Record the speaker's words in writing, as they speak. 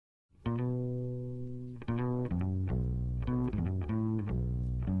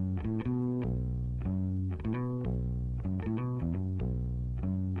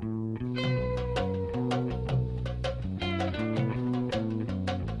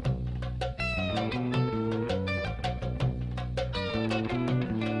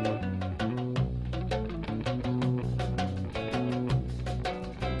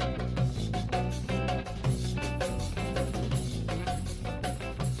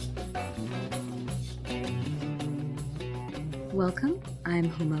Welcome, I'm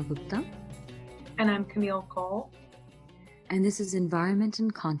Huma Gupta. And I'm Camille Cole. And this is Environment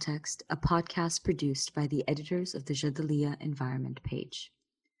in Context, a podcast produced by the editors of the Jadaliya Environment page.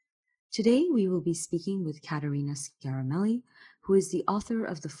 Today we will be speaking with Caterina Scaramelli, who is the author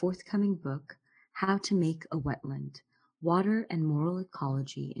of the forthcoming book, How to Make a Wetland, Water and Moral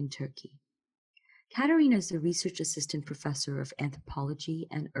Ecology in Turkey. Caterina is a research assistant professor of anthropology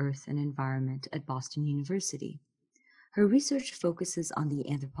and earth and environment at Boston University. Her research focuses on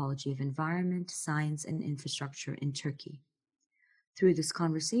the anthropology of environment, science, and infrastructure in Turkey. Through this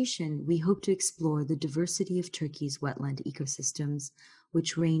conversation, we hope to explore the diversity of Turkey's wetland ecosystems,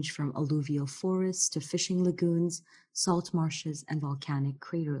 which range from alluvial forests to fishing lagoons, salt marshes, and volcanic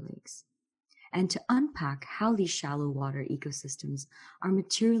crater lakes, and to unpack how these shallow water ecosystems are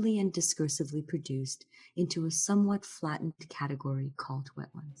materially and discursively produced into a somewhat flattened category called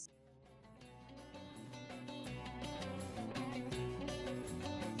wetlands.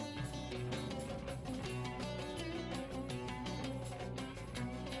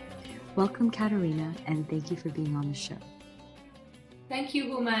 Welcome, Caterina, and thank you for being on the show. Thank you,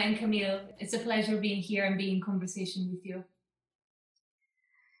 Huma and Camille. It's a pleasure being here and being in conversation with you.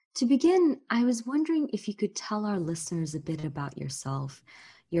 To begin, I was wondering if you could tell our listeners a bit about yourself,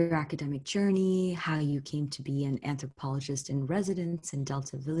 your academic journey, how you came to be an anthropologist in residence in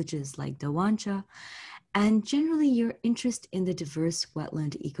Delta villages like Dawanca, and generally your interest in the diverse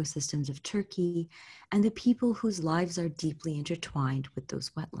wetland ecosystems of Turkey and the people whose lives are deeply intertwined with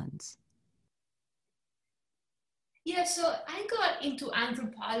those wetlands. Yeah, so I got into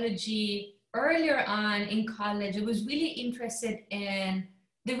anthropology earlier on in college. I was really interested in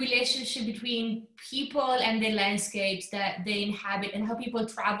the relationship between people and the landscapes that they inhabit and how people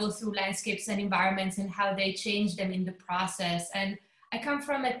travel through landscapes and environments and how they change them in the process. And I come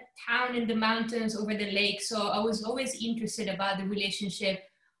from a town in the mountains over the lake, so I was always interested about the relationship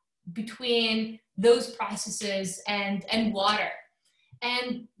between those processes and water.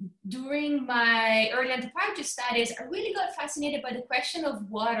 And during my early anthropology studies, I really got fascinated by the question of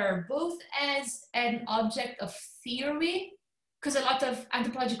water, both as an object of theory, because a lot of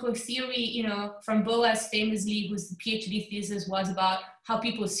anthropological theory, from Boas famously, whose PhD thesis was about how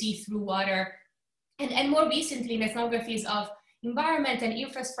people see through water, and more recently in ethnographies of environment and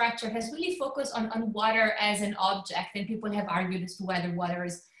infrastructure has really focused on water as an object, and people have argued as to whether water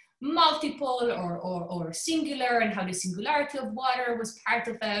is multiple or singular, and how the singularity of water was part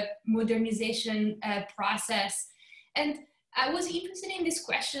of a modernization process. And I was interested in these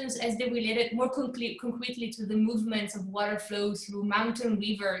questions as they related more concretely to the movements of water flow through mountain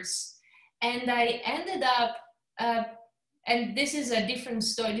rivers. And I ended up, and this is a different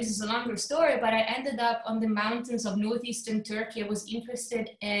story, this is a longer story, but I ended up on the mountains of northeastern Turkey. I was interested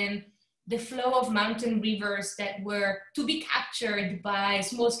in the flow of mountain rivers that were to be captured by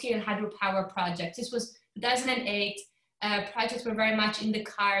small-scale hydropower projects. This was 2008. Projects were very much in the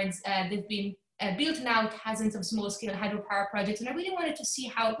cards. They've been built now thousands of small-scale hydropower projects, and I really wanted to see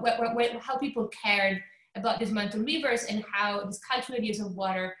how people cared about these mountain rivers and how these cultural use of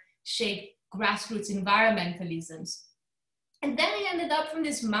water shaped grassroots environmentalisms. And then I ended up from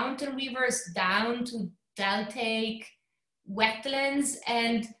these mountain rivers down to deltaic wetlands,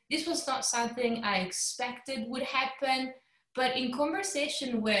 and this was not something I expected would happen, but in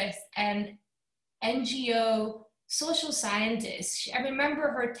conversation with an NGO social scientist, I remember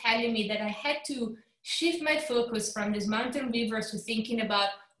her telling me that I had to shift my focus from these mountain rivers to thinking about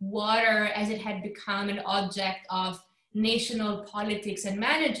water as it had become an object of national politics and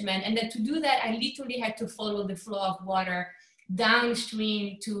management, and that to do that I literally had to follow the flow of water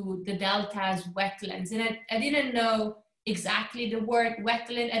downstream to the delta's wetlands. And I didn't know exactly the word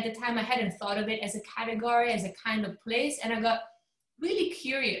wetland at the time. I hadn't thought of it as a category, as a kind of place, and I got really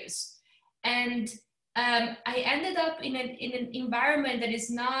curious. And I ended up in an environment that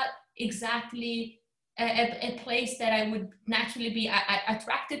is not exactly a place that I would naturally be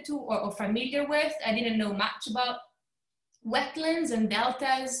attracted to or familiar with. I didn't know much about wetlands and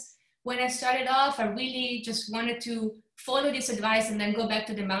deltas. When I started off, I really just wanted to follow this advice and then go back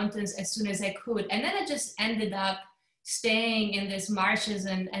to the mountains as soon as I could. And then I just ended up staying in these marshes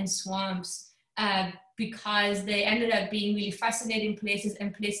and swamps because they ended up being really fascinating places,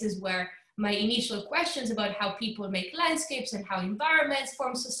 and places where my initial questions about how people make landscapes and how environments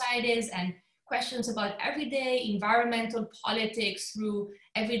form societies, and questions about everyday environmental politics through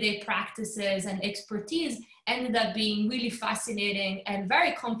everyday practices and expertise ended up being really fascinating and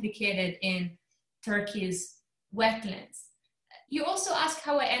very complicated in Turkey's wetlands. You also asked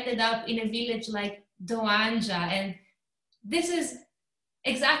how I ended up in a village like Doğanca, and this is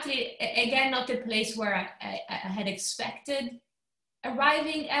exactly, again, not the place where I had expected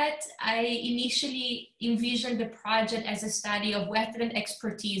arriving at. I initially envisioned the project as a study of wetland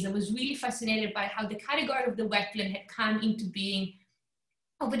expertise. I was really fascinated by how the category of the wetland had come into being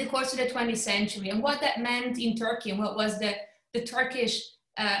over the course of the 20th century and what that meant in Turkey and what was the Turkish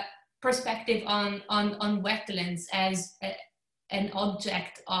perspective on wetlands as an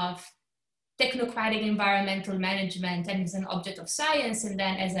object of technocratic environmental management and as an object of science and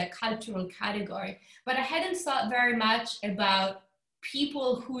then as a cultural category. But I hadn't thought very much about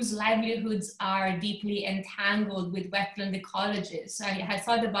people whose livelihoods are deeply entangled with wetland ecologies. I had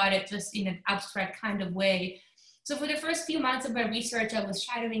thought about it just in an abstract kind of way. So for the first few months of my research, I was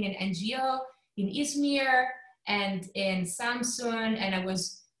shadowing an NGO in Izmir and in Samsun, and I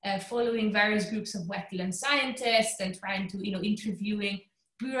was following various groups of wetland scientists and trying to, interviewing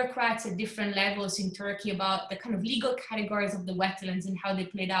bureaucrats at different levels in Turkey about the kind of legal categories of the wetlands and how they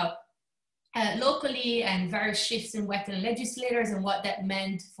played out locally, and various shifts in wetland legislators and what that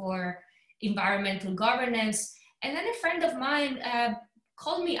meant for environmental governance. And then a friend of mine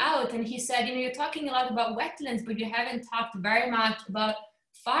called me out and he said, you're talking a lot about wetlands, but you haven't talked very much about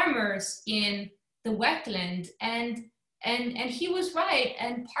farmers in the wetland. And he was right.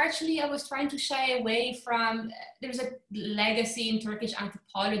 And partially I was trying to shy away from, there's a legacy in Turkish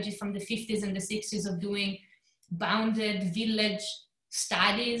anthropology from the 50s and the 60s of doing bounded village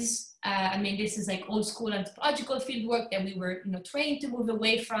studies. This is like old school anthropological fieldwork that we were trained to move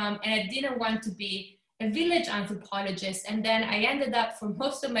away from. And I didn't want to be a village anthropologist. And then I ended up for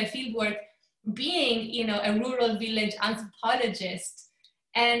most of my fieldwork being, a rural village anthropologist.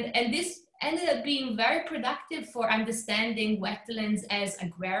 And this ended up being very productive for understanding wetlands as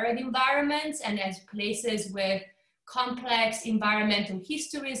agrarian environments and as places with complex environmental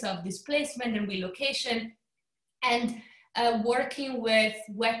histories of displacement and relocation. And working with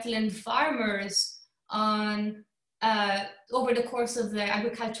wetland farmers on over the course of the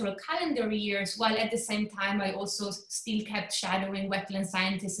agricultural calendar years, while at the same time I also still kept shadowing wetland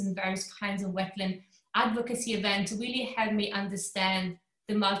scientists and various kinds of wetland advocacy events, really helped me understand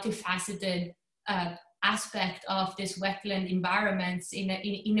the multifaceted aspect of this wetland environments in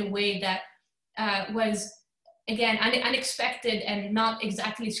a way that was, again, unexpected and not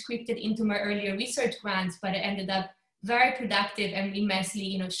exactly scripted into my earlier research grants, but it ended up very productive and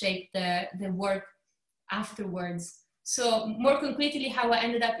immensely, shaped the work afterwards. So more concretely, how I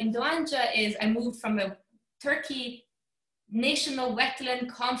ended up in Doğanca is I moved from a Turkey National Wetland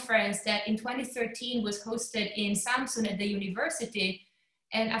Conference that in 2013 was hosted in Samsun at the university.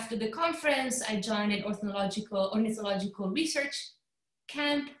 And after the conference, I joined an ornithological research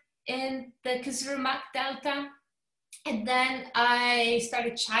camp in the Kızılırmak Delta. And then I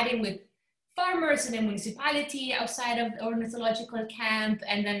started chatting with farmers in the municipality outside of the ornithological camp.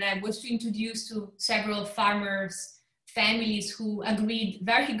 And then I was introduced to several farmers' families who agreed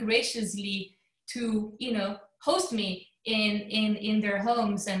very graciously to, host me in their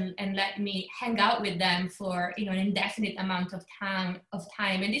homes and let me hang out with them for, an indefinite amount of time.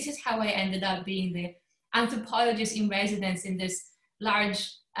 And this is how I ended up being the anthropologist in residence in this large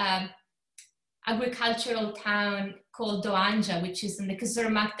agricultural town called Doğanca, which is in the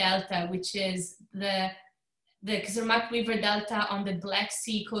Kızılırmak Delta, which is the Kızılırmak River Delta on the Black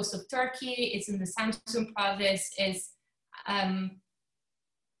Sea coast of Turkey. It's in the Samsun province. It's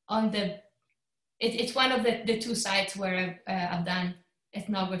it's one of the two sites where I've done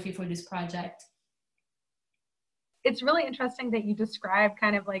ethnography for this project. It's really interesting that you describe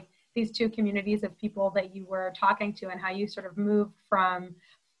kind of like these two communities of people that you were talking to and how you sort of moved from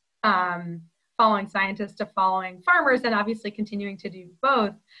following scientists to following farmers, and obviously continuing to do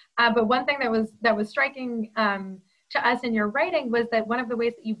both. But one thing that was striking to us in your writing was that one of the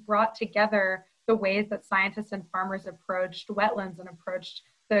ways that you brought together the ways that scientists and farmers approached wetlands and approached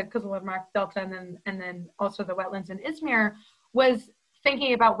the Kızılırmak Delta and then also the wetlands in Izmir was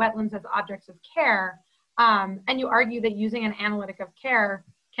thinking about wetlands as objects of care. And you argue that using an analytic of care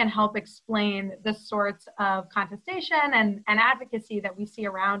can help explain the sorts of contestation and advocacy that we see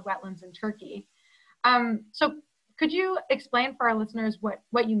around wetlands in Turkey. So could you explain for our listeners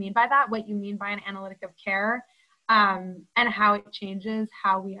what you mean by that, what you mean by an analytic of care, and how it changes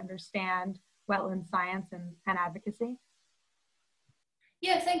how we understand wetland science and advocacy?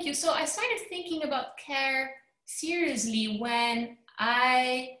 Yeah, thank you. So I started thinking about care seriously when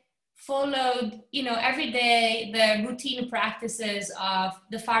I followed, every day the routine practices of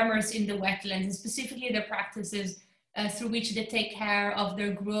the farmers in the wetlands, and specifically the practices through which they take care of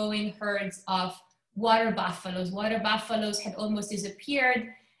their growing herds of water buffaloes. Water buffaloes had almost disappeared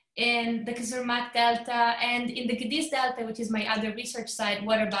in the Kizurmak Delta, and in the Gediz Delta, which is my other research site,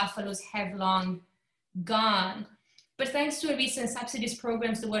 water buffaloes have long gone. But thanks to a recent subsidies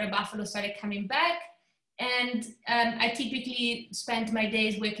programs, the water buffalo started coming back. And I typically spent my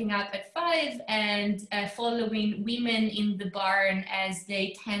days waking up at 5 and following women in the barn as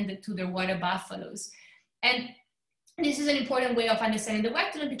they tended to their water buffaloes. And this is an important way of understanding the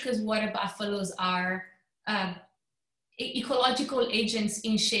wetland, because water buffaloes are ecological agents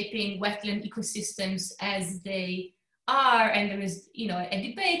in shaping wetland ecosystems as they are. And there is, a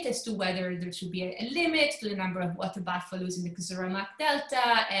debate as to whether there should be a limit to the number of water buffaloes in the Kizurmak Delta.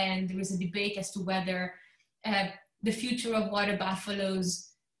 And there is a debate as to whether the future of water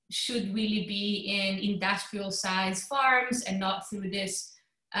buffaloes should really be in industrial size farms and not through this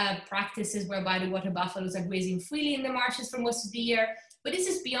practices whereby the water buffaloes are grazing freely in the marshes for most of the year. But this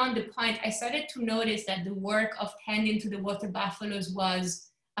is beyond the point. I started to notice that the work of tending to the water buffaloes was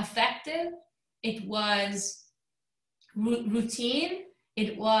effective. It was routine.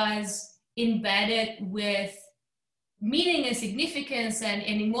 It was embedded with meaning and significance and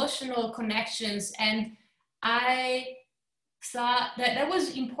emotional connections. And I thought that that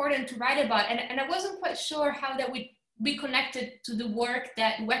was important to write about. And I wasn't quite sure how that would be connected to the work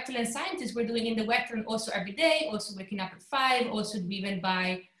that wetland scientists were doing in the wetland also every day, also waking up at 5, also driven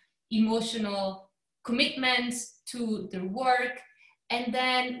by emotional commitments to their work. And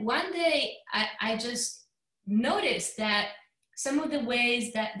then one day I just noticed that some of the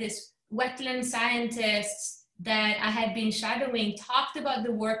ways that this wetland scientists that I had been shadowing talked about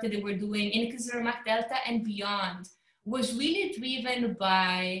the work that they were doing in the Kizurmak Delta and beyond was really driven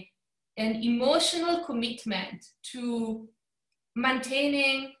by an emotional commitment to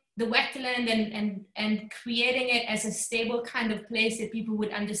maintaining the wetland and creating it as a stable kind of place that people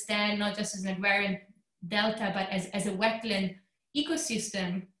would understand, not just as an agrarian delta, but as a wetland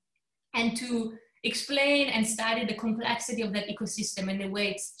ecosystem, and to explain and study the complexity of that ecosystem and the way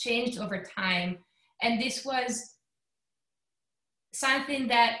it's changed over time. And this was something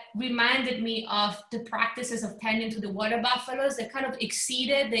that reminded me of the practices of tending to the water buffaloes that kind of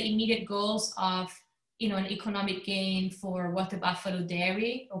exceeded the immediate goals of, an economic gain for water buffalo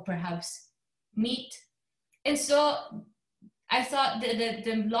dairy or perhaps meat. And so I thought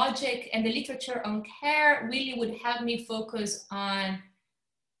the logic and the literature on care really would help me focus on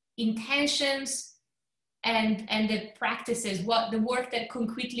intentions and the practices, what the work that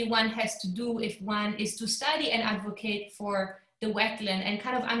concretely one has to do if one is to study and advocate for the wetland, and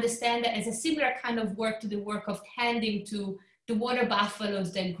kind of understand that as a similar kind of work to the work of tending to the water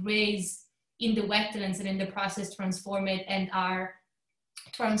buffaloes that graze in the wetlands and in the process transform it and are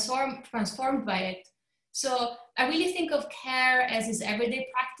transformed by it. So I really think of care as its everyday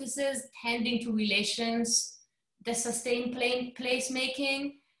practices, tending to relations that sustain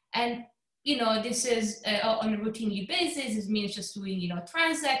placemaking. And this is on a routinely basis. It means just doing,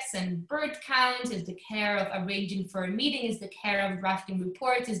 transects and bird counts, is the care of arranging for a meeting, is the care of drafting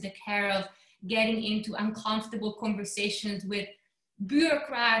reports, is the care of getting into uncomfortable conversations with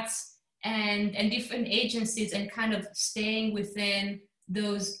bureaucrats and different agencies and kind of staying within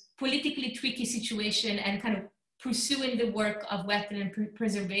those politically tricky situations and kind of pursuing the work of wetland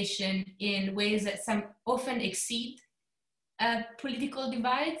preservation in ways that some often exceed political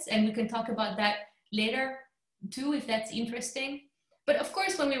divides, and we can talk about that later too if that's interesting. But of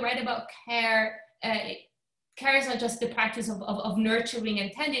course, when we write about care, care is not just the practice of nurturing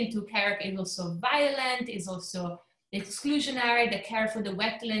and tending to. Care is also violent, is also exclusionary. The care for the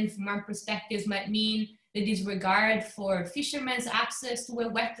wetland from our perspectives might mean the disregard for fishermen's access to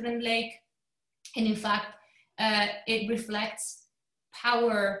a wetland lake. And in fact, it reflects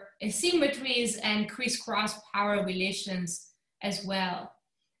power asymmetries and crisscross power relations as well.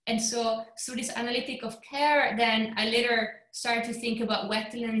 And so through this analytic of care, then I later started to think about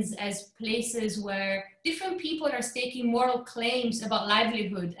wetlands as places where different people are staking moral claims about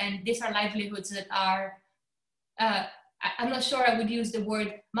livelihood. And these are livelihoods that are, I'm not sure I would use the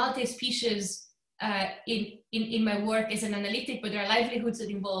word multi-species in my work as an analytic, but there are livelihoods that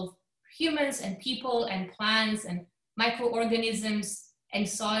involve humans and people and plants and microorganisms and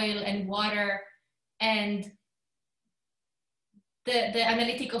soil and water. And the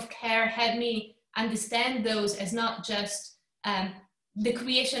analytic of care helped me understand those as not just the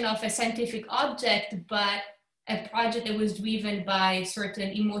creation of a scientific object, but a project that was driven by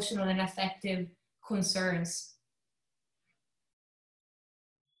certain emotional and affective concerns.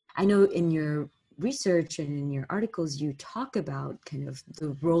 I know in your research and in your articles, you talk about kind of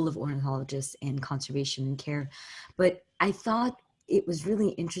the role of ornithologists in conservation and care, but I thought it was really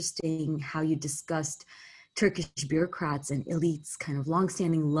interesting how you discussed Turkish bureaucrats and elites' kind of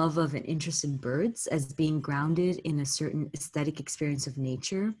longstanding love of and interest in birds as being grounded in a certain aesthetic experience of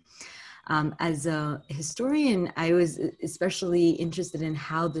nature. As a historian, I was especially interested in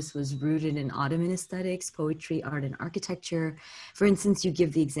how this was rooted in Ottoman aesthetics, poetry, art, and architecture. For instance, you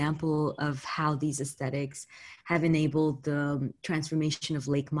give the example of how these aesthetics have enabled the transformation of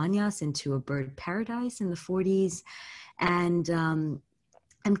Lake Manyas into a bird paradise in the 40s. And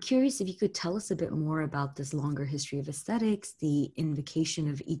I'm curious if you could tell us a bit more about this longer history of aesthetics, the invocation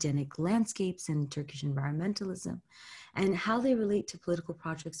of Edenic landscapes and Turkish environmentalism, and how they relate to political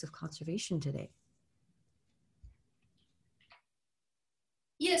projects of conservation today.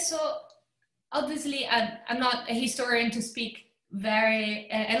 Yeah, so obviously I'm not a historian to speak very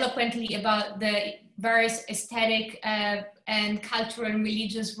eloquently about the various aesthetic and cultural and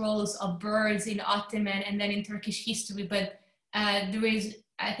religious roles of birds in Ottoman and then in Turkish history, but there is,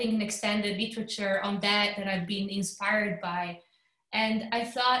 I think, an extended literature on that I've been inspired by. And I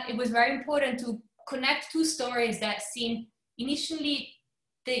thought it was very important to connect two stories that seem initially,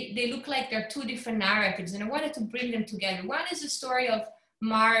 they look like they're two different narratives, and I wanted to bring them together. One is the story of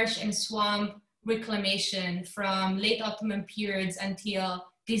marsh and swamp reclamation from late Ottoman periods until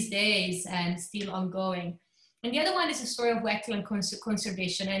these days and still ongoing. And the other one is the story of wetland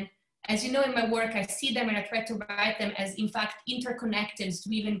conservation. And as you know, in my work, I see them and I try to write them as, in fact, interconnecteds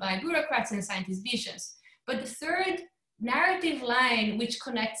driven by bureaucrats and scientists' visions. But the third narrative line which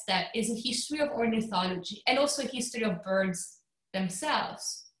connects that is a history of ornithology and also a history of birds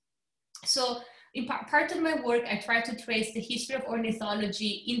themselves. So in part of my work, I try to trace the history of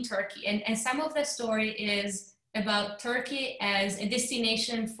ornithology in Turkey. And some of the story is about Turkey as a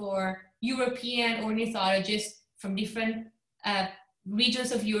destination for European ornithologists from different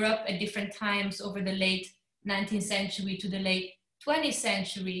regions of Europe at different times over the late 19th century to the late 20th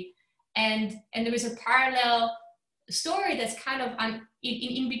century. And there is a parallel story that's kind of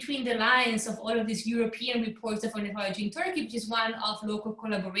in between the lines of all of these European reports of ornithology in Turkey, which is one of local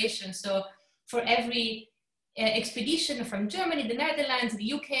collaboration. So for every expedition from Germany, the Netherlands,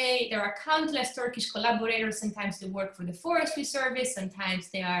 the UK, there are countless Turkish collaborators. Sometimes they work for the Forestry Service, sometimes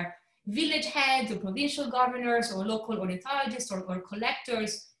they are village heads or provincial governors or local ornithologists or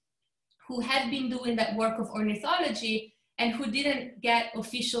collectors who have been doing that work of ornithology and who didn't get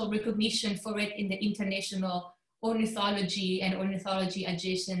official recognition for it in the international ornithology and ornithology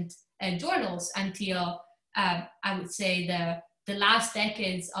adjacent journals until I would say the last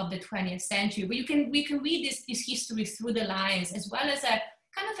decades of the 20th century. But we can read this history through the lines, as well as a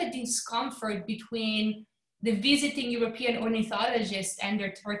kind of a discomfort between the visiting European ornithologists and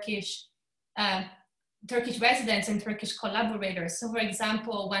their Turkish residents and Turkish collaborators. So for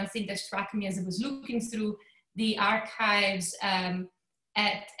example, one thing that struck me as I was looking through the archives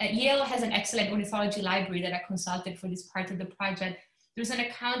at Yale has an excellent ornithology library that I consulted for this part of the project. There's an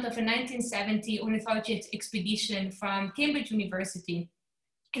account of a 1970 ornithology expedition from Cambridge University.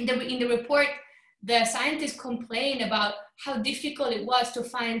 In the report, the scientists complained about how difficult it was to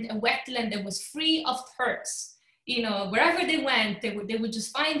find a wetland that was free of Turks. You know, wherever they went, they would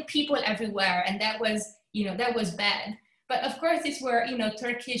just find people everywhere, and that was bad. But of course, these were,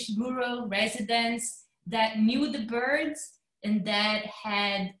 Turkish rural residents that knew the birds and that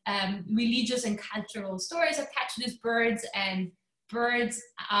had religious and cultural stories attached to these birds, and birds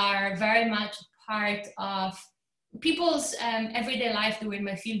are very much part of people's everyday life. During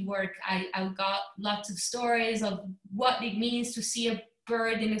my field work, I got lots of stories of what it means to see a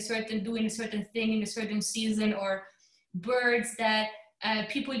bird doing a certain thing in a certain season, or birds that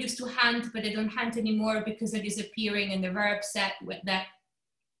people used to hunt, but they don't hunt anymore because they're disappearing, and they're very upset with that.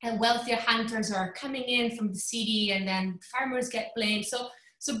 And wealthier hunters are coming in from the city, and then farmers get blamed. So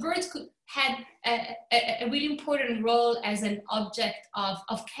birds had a really important role as an object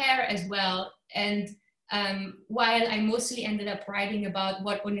of care as well. And while I mostly ended up writing about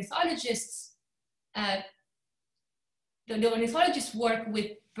what ornithologists, the ornithologists work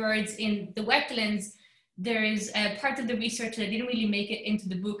with birds in the wetlands, there is a part of the research that didn't really make it into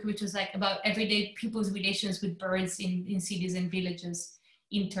the book, which was like about everyday people's relations with birds in cities and villages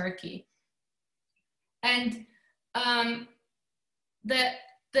in Turkey. And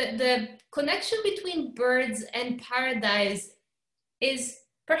the connection between birds and paradise is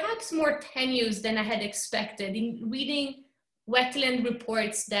perhaps more tenuous than I had expected. In reading wetland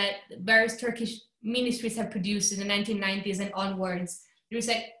reports that various Turkish ministries have produced in the 1990s and onwards, there's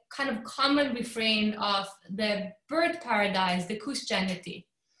a kind of common refrain of the bird paradise, the kuş cenneti.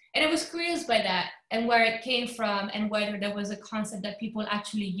 And I was curious by that and where it came from and whether there was a concept that people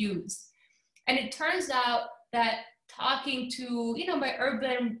actually used. And it turns out that talking to, my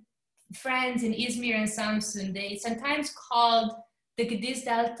urban friends in Izmir and Samsun, they sometimes called the Gediz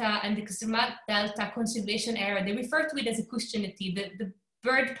Delta and the Kızılırmak Delta conservation area, they refer to it as a Kuşçeneti, the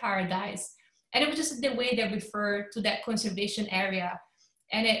bird paradise. And it was just the way they refer to that conservation area.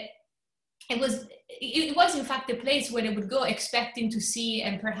 And it was in fact a place where they would go expecting to see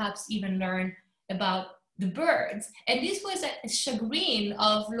and perhaps even learn about the birds. And this was a chagrin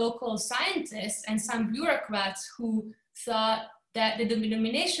of local scientists and some bureaucrats who thought that the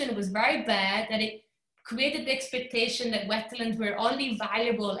denomination was very bad, that it created the expectation that wetlands were only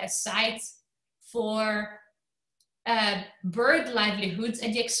valuable as sites for bird livelihoods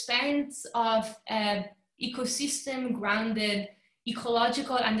at the expense of ecosystem grounded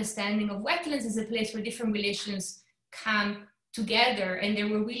ecological understanding of wetlands as a place where different relations come together. And they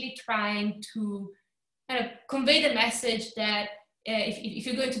were really trying to kind of convey the message that if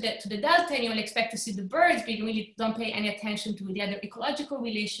you go to the delta and you only expect to see the birds, but you really don't pay any attention to the other ecological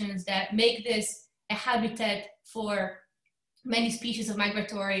relations that make this a habitat for many species of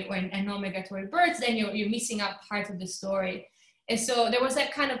migratory and non-migratory birds, then you're missing out part of the story. And so there was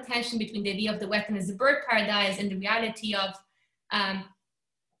that kind of tension between the idea of the wetland as the bird paradise and the reality of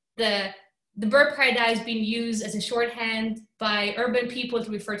the bird paradise being used as a shorthand by urban people to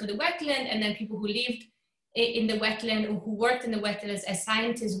refer to the wetland, and then people who lived in the wetland or who worked in the wetlands as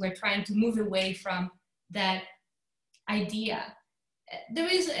scientists were trying to move away from that idea. There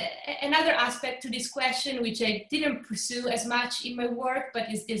is another aspect to this question, which I didn't pursue as much in my work, but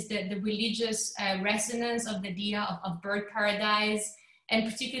is the religious resonance of the idea of bird paradise,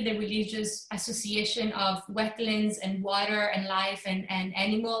 and particularly the religious association of wetlands and water and life and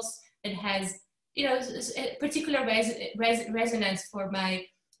animals that has, a particular resonance for my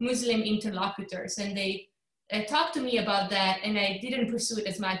Muslim interlocutors. And they talked to me about that, and I didn't pursue it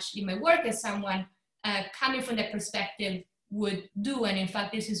as much in my work as someone coming from that perspective would do. And in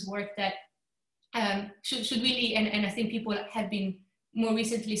fact, this is work that should really, and I think people have been more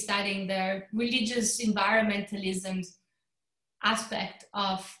recently studying the religious environmentalism aspect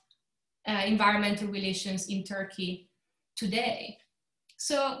of environmental relations in Turkey today.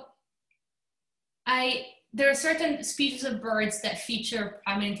 So there are certain species of birds that feature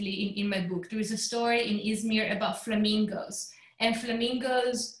prominently in my book. There is a story in Izmir about flamingos, and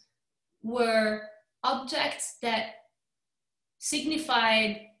flamingos were objects that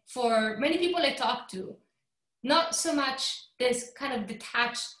signified, for many people I talked to, not so much this kind of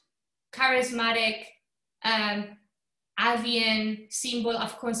detached, charismatic, avian symbol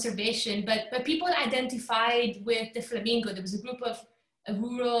of conservation, but people identified with the flamingo. There was a group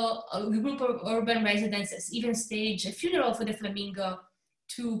of urban residents that even staged a funeral for the flamingo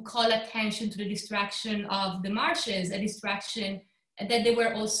to call attention to the destruction of the marshes, a destruction that they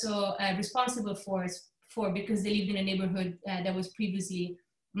were also responsible for because they lived in a neighborhood that was previously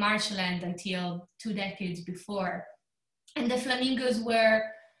marshland until 2 decades before. And the flamingos were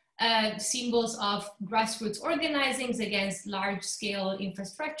symbols of grassroots organizings against large-scale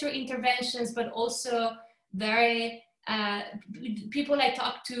infrastructure interventions, but also very people I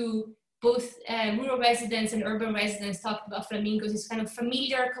talked to, both rural residents and urban residents, talked about flamingos as kind of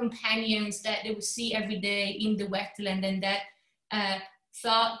familiar companions that they would see every day in the wetland, and that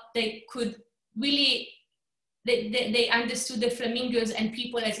thought they could really, they understood the flamingos and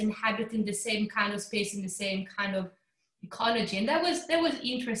people as inhabiting the same kind of space in the same kind of ecology. And that was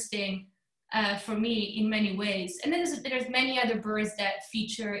interesting for me in many ways. And then there's many other birds that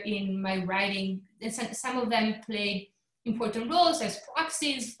feature in my writing. Some of them played important roles as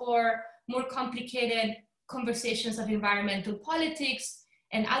proxies for more complicated conversations of environmental politics,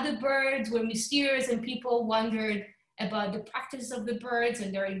 and other birds were mysterious and people wondered about the practices of the birds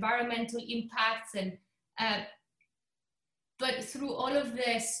and their environmental impacts. And but through all of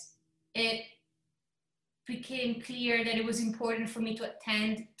this, it became clear that it was important for me to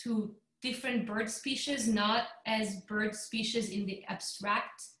attend to different bird species, not as bird species in the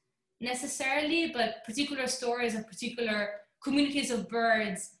abstract necessarily, but particular stories of particular communities of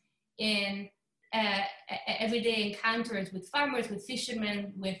birds in everyday encounters with farmers, with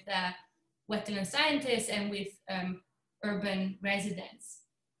fishermen, with wetland scientists, and with urban residents.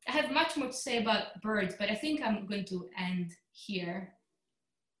 I have much more to say about birds, but I think I'm going to end here.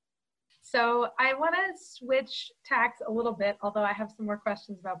 So I want to switch tacks a little bit, although I have some more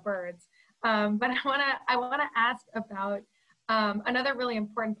questions about birds. But I want to ask about another really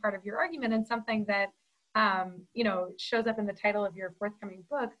important part of your argument, and something that shows up in the title of your forthcoming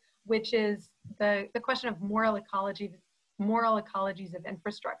book, which is the question of moral ecologies of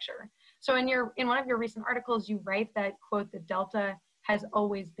infrastructure. So in one of your recent articles, you write that, quote, the Delta has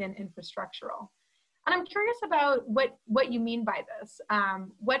always been infrastructural. And I'm curious about what you mean by this.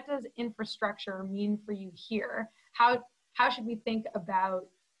 What does infrastructure mean for you here? How should we think about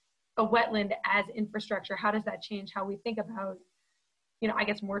a wetland as infrastructure? How does that change how we think about, I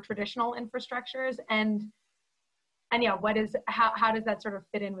guess, more traditional infrastructures? And yeah, how does that sort of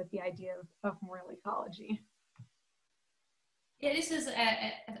fit in with the idea of moral ecology? Yeah, this is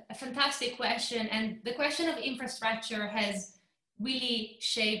a fantastic question. And the question of infrastructure has really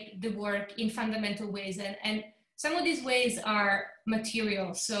shaped the work in fundamental ways. And some of these ways are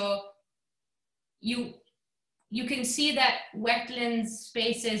material. So you can see that wetland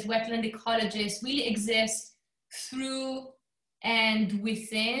spaces, wetland ecologies really exist through and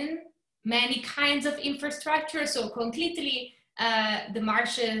within many kinds of infrastructure. So concretely, the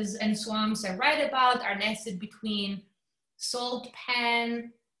marshes and swamps I write about are nested between salt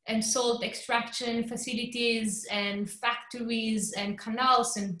pan and salt extraction facilities and factories and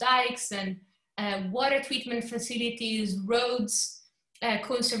canals and dikes and water treatment facilities, roads,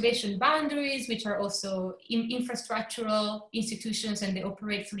 conservation boundaries, which are also infrastructural institutions, and they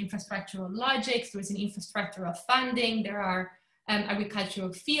operate through infrastructural logics. There is an infrastructure of funding. There are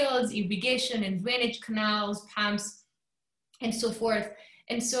agricultural fields, irrigation and drainage canals, pumps, and so forth.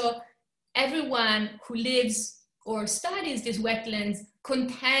 And so everyone who lives or studies these wetlands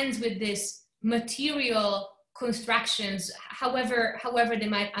contends with these material constructions, however they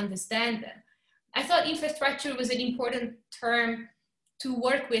might understand them. I thought infrastructure was an important term to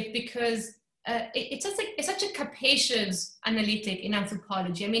work with because it's such a capacious analytic in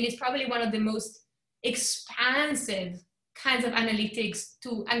anthropology. I mean, it's probably one of the most expansive kinds of analytics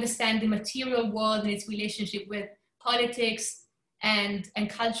to understand the material world and its relationship with politics and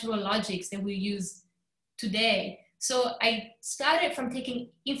cultural logics that we use today. So I started from taking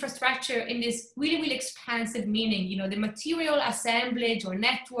infrastructure in this really, really expansive meaning, the material assemblage or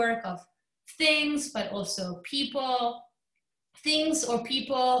network of things, but also people, things or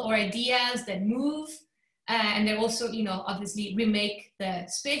people or ideas that move. And they also, obviously remake the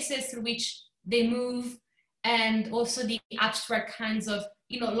spaces through which they move, and also the abstract kinds of,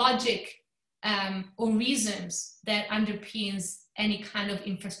 logic or reasons that underpins any kind of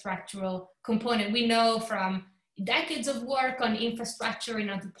infrastructural component. We know from decades of work on infrastructure in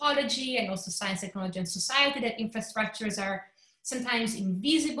anthropology and also science, technology, and society that infrastructures are sometimes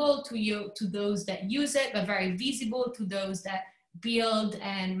invisible to those that use it, but very visible to those that build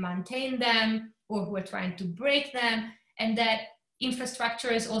and maintain them or who are trying to break them, and that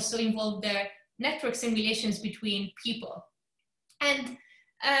infrastructures also involve their networks and relations between people. And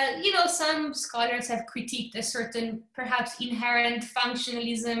some scholars have critiqued a certain perhaps inherent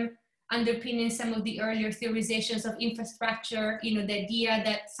functionalism underpinning some of the earlier theorizations of infrastructure, the idea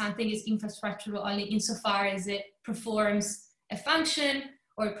that something is infrastructural only insofar as it performs a function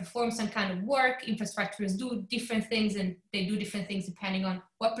or it performs some kind of work. Infrastructures do different things, and they do different things depending on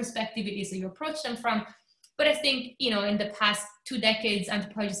what perspective it is that you approach them from. But I think, in the past 2 decades,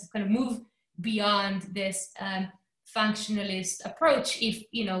 anthropologists have kind of moved beyond this functionalist approach, if,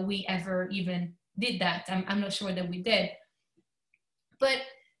 we ever even did that. I'm not sure that we did. But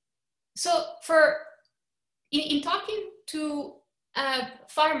so in talking to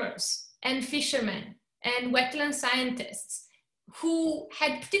farmers and fishermen and wetland scientists who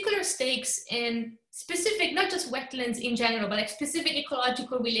had particular stakes in specific, not just wetlands in general, but like specific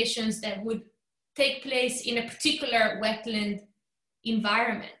ecological relations that would take place in a particular wetland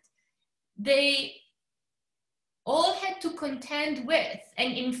environment, they all had to contend with,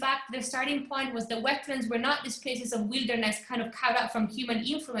 and in fact, the starting point was the wetlands were not these places of wilderness kind of cut out from human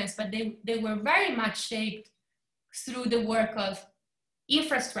influence, but they were very much shaped through the work of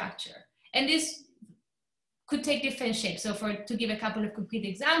infrastructure. And this could take different shapes. So to give a couple of concrete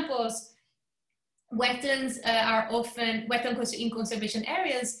examples, wetlands are often, in conservation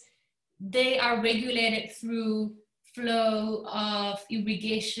areas, they are regulated through flow of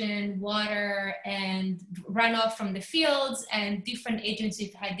irrigation, water, and runoff from the fields, and different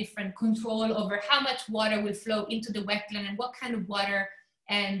agencies had different control over how much water will flow into the wetland and what kind of water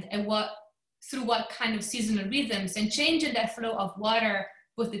and through what kind of seasonal rhythms. And changing that flow of water,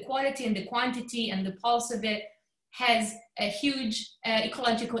 both the quality and the quantity and the pulse of it, has a huge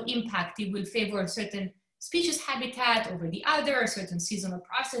ecological impact. It will favor a certain species habitat over the other, a certain seasonal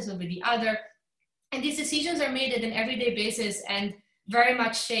process over the other. And these decisions are made at an everyday basis and very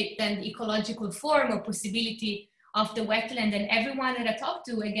much shape then the ecological form or possibility of the wetland. And everyone that I talked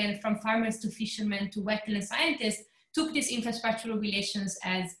to, again, from farmers to fishermen to wetland scientists, took these infrastructural relations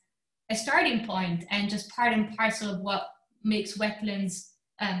as a starting point and just part and parcel of what makes wetlands,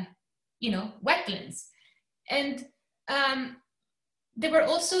 wetlands. And there were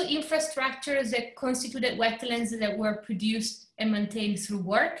also infrastructures that constituted wetlands that were produced and maintained through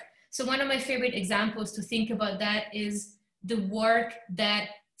work. So one of my favorite examples to think about that is the work that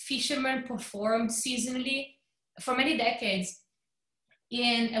fishermen performed seasonally for many decades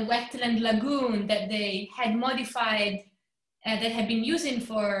in a wetland lagoon that they had modified, that had been using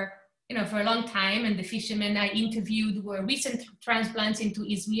for a long time. And the fishermen I interviewed were recent transplants into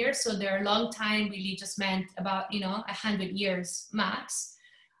Izmir, so their long time really just meant about 100 years max.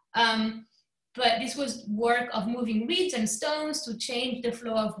 But this was work of moving reeds and stones to change the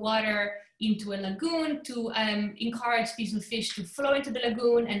flow of water into a lagoon, to encourage species of fish to flow into the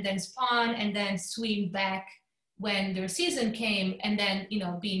lagoon and then spawn and then swim back when their season came, and then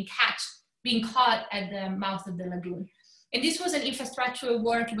being caught at the mouth of the lagoon. And this was an infrastructural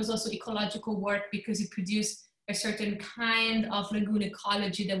work. It was also ecological work because it produced a certain kind of lagoon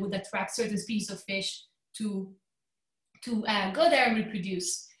ecology that would attract certain species of fish to go there and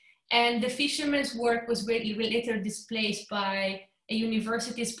reproduce. And the fishermen's work was later displaced by a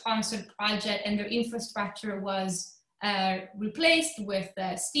university-sponsored project, and their infrastructure was replaced with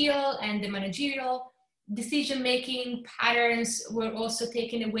steel, and the managerial decision-making patterns were also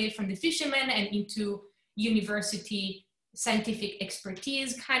taken away from the fishermen and into university scientific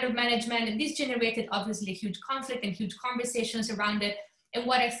expertise kind of management. And this generated obviously a huge conflict and huge conversations around it. And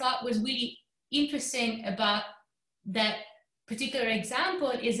what I thought was really interesting about that particular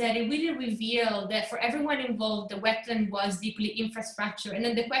example is that it really revealed that for everyone involved, the wetland was deeply infrastructure. And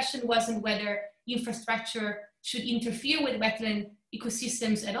then the question wasn't whether infrastructure should interfere with wetland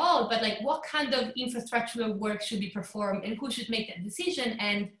ecosystems at all, but like what kind of infrastructural work should be performed and who should make that decision,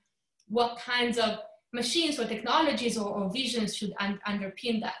 and what kinds of machines or technologies or visions should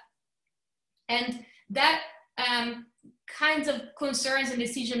underpin that. And that kinds of concerns and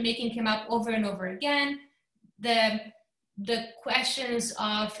decision-making came up over and over again. The questions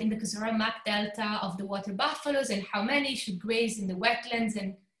of, in the Kuzara-Mak Delta, of the water buffaloes and how many should graze in the wetlands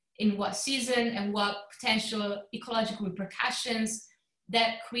and in what season and what potential ecological repercussions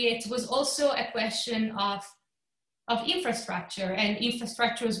that creates, was also a question of infrastructure and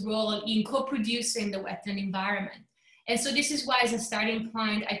infrastructure's role in co-producing the wetland environment. And so this is why, as a starting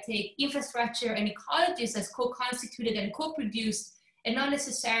point, I take infrastructure and ecologies as co-constituted and co-produced, and not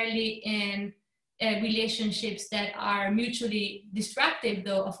necessarily in relationships that are mutually destructive,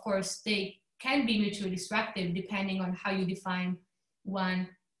 though of course they can be mutually destructive depending on how you define one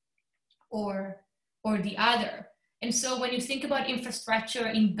or the other. And so when you think about infrastructure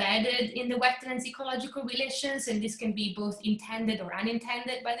embedded in the wetlands ecological relations, and this can be both intended or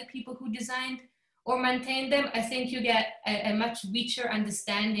unintended by the people who designed or maintained them, I think you get a much richer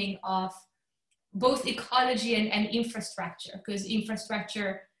understanding of both ecology and infrastructure, because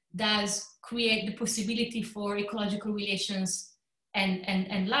infrastructure does create the possibility for ecological relations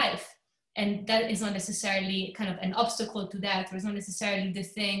and life. And that is not necessarily kind of an obstacle to that, or is not necessarily the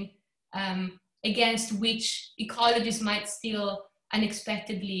thing against which ecologies might still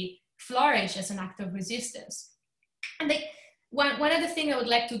unexpectedly flourish as an act of resistance. And one other thing I would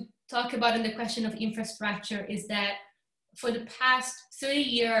like to talk about in the question of infrastructure is that for the past 30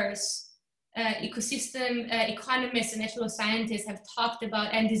 years, ecosystem economists and natural scientists have talked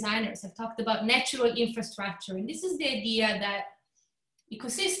about, and designers have talked about, natural infrastructure. And this is the idea that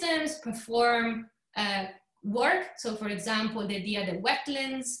ecosystems perform work. So for example, the idea that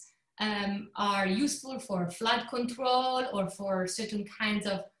wetlands are useful for flood control or for certain kinds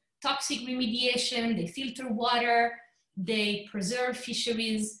of toxic remediation. They filter water, they preserve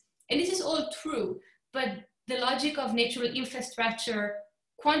fisheries. And this is all true, but the logic of natural infrastructure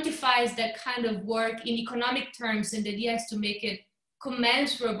quantifies that kind of work in economic terms, and the idea is to make it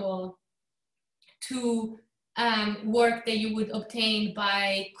commensurable to work that you would obtain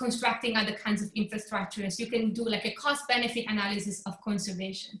by constructing other kinds of infrastructures. You can do like a cost-benefit analysis of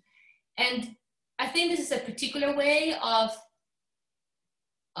conservation. And I think this is a particular way of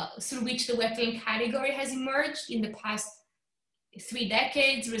through which the wetland category has emerged in the past 3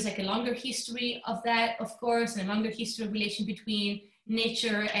 decades. There is like a longer history of that, of course, and a longer history of relation between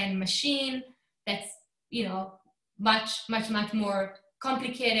nature and machine that's, you know, much more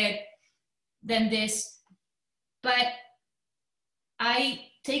complicated than this. But I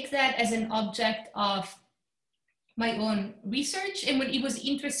take that as an object of my own research, and it was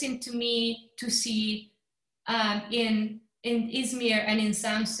interesting to me to see in Izmir and in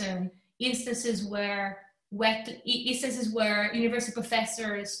Samsun instances where university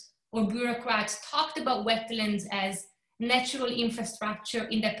professors or bureaucrats talked about wetlands as natural infrastructure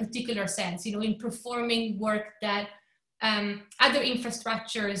in that particular sense, you know, in performing work that other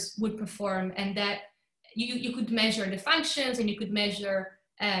infrastructures would perform, and that you could measure the functions, and you could measure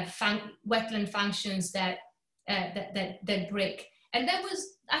wetland functions that break. And that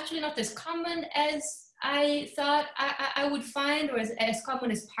was actually not as common as I thought I would find, or as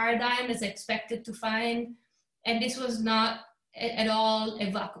common as paradigm as I expected to find. And this was not at all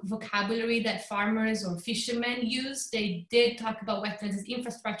a vocabulary that farmers or fishermen use. They did talk about wetlands as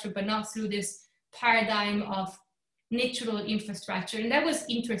infrastructure, but not through this paradigm of natural infrastructure. And that was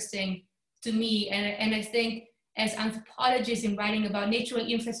interesting to me. And I think as anthropologists in writing about natural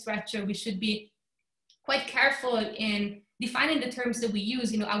infrastructure, we should be quite careful in defining the terms that we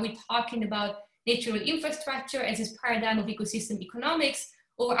use. Are we talking about natural infrastructure as this paradigm of ecosystem economics,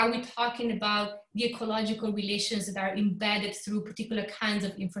 or are we talking about the ecological relations that are embedded through particular kinds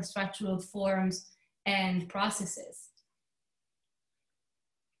of infrastructural forms and processes?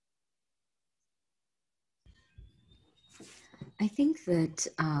 I think that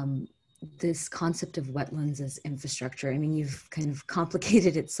this concept of wetlands as infrastructure, I mean, you've kind of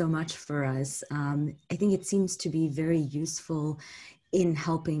complicated it so much for us. I think it seems to be very useful in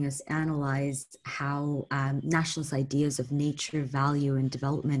helping us analyze how nationalist ideas of nature, value, and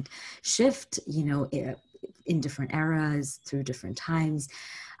development shift, in different eras, through different times.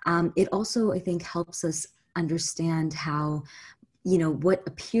 It also, I think, helps us understand how what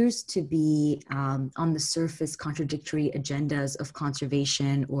appears to be on the surface contradictory agendas of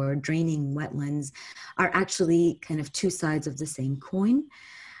conservation or draining wetlands are actually kind of two sides of the same coin.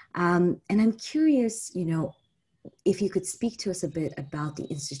 And I'm curious, if you could speak to us a bit about the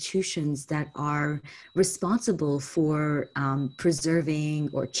institutions that are responsible for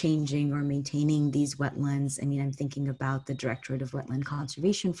preserving or changing or maintaining these wetlands. I mean, I'm thinking about the Directorate of Wetland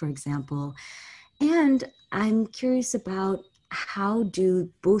Conservation, for example. And I'm curious about how do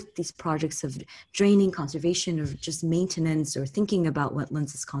both these projects of draining, conservation, or just maintenance, or thinking about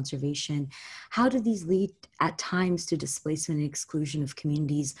wetlands as conservation, how do these lead at times to displacement and exclusion of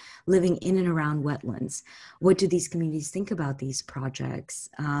communities living in and around wetlands? What do these communities think about these projects?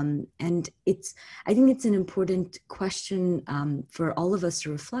 And I think it's an important question for all of us to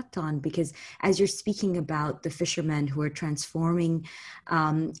reflect on, because as you're speaking about the fishermen who are transforming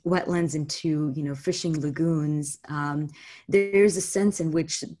wetlands into, fishing lagoons, there's a sense in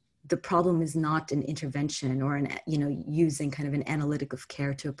which the problem is not an intervention or using kind of an analytic of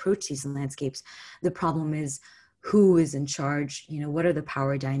care to approach these landscapes. The problem is who is in charge, what are the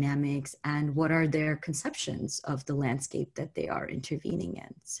power dynamics, and what are their conceptions of the landscape that they are intervening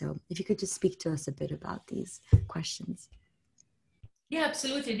in. So if you could just speak to us a bit about these questions. Yeah,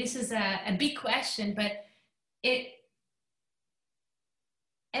 absolutely. This is a big question, but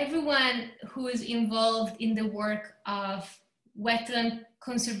everyone who is involved in the work of wetland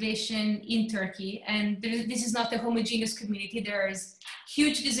conservation in Turkey, and this is not a homogeneous community, there's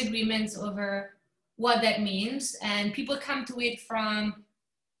huge disagreements over what that means, and people come to it from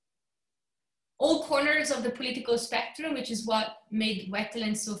all corners of the political spectrum, which is what made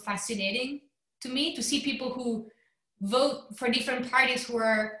wetlands so fascinating to me, to see people who vote for different parties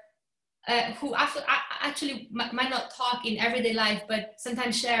who actually might not talk in everyday life, but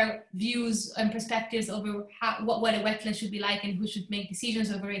sometimes share views and perspectives over what a wetland should be like and who should make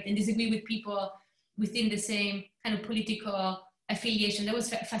decisions over it, and disagree with people within the same kind of political affiliation. That was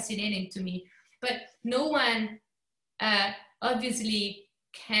fascinating to me. But no one obviously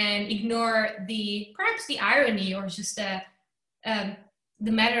can ignore perhaps the irony, or just the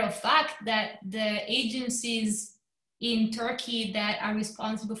matter of fact that the agencies in Turkey that are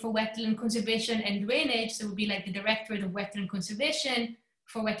responsible for wetland conservation and drainage, so it would be like the Directorate of Wetland Conservation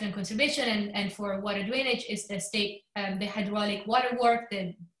for wetland conservation, and for water drainage is the state, the hydraulic water work,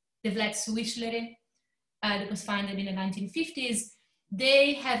 the Vledswislere, that was founded in the 1950s.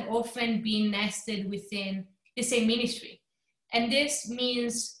 They have often been nested within the same ministry. And this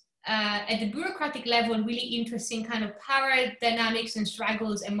means at the bureaucratic level, really interesting kind of power dynamics and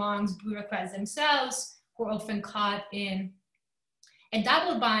struggles amongst bureaucrats themselves, who are often caught in a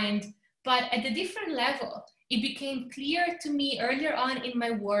double bind. But at a different level, it became clear to me earlier on in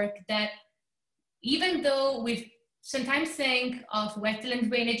my work that even though we sometimes think of wetland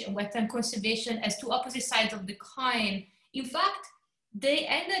drainage and wetland conservation as two opposite sides of the coin, in fact, they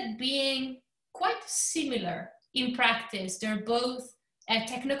end up being quite similar in practice. They're both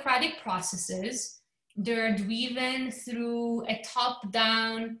technocratic processes. They're driven through a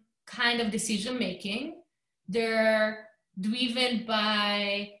top-down kind of decision-making. They're driven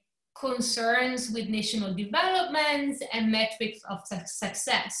by concerns with national developments and metrics of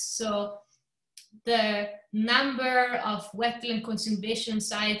success. So the number of wetland conservation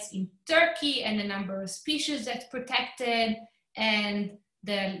sites in Turkey and the number of species that's protected and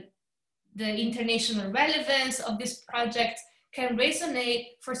the the international relevance of this project can resonate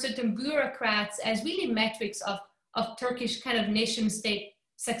for certain bureaucrats as really metrics of Turkish kind of nation state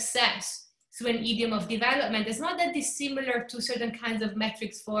success through an idiom of development. It's not that dissimilar to certain kinds of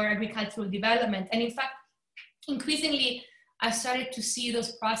metrics for agricultural development. And in fact, increasingly, I started to see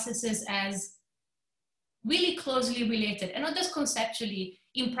those processes as really closely related, and not just conceptually.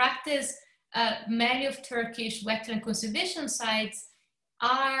 In practice, many of Turkish wetland conservation sites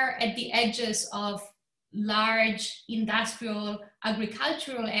are at the edges of large industrial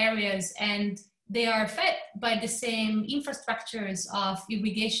agricultural areas, and they are fed by the same infrastructures of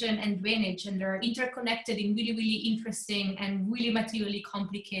irrigation and drainage, and they're interconnected in really, really interesting and really materially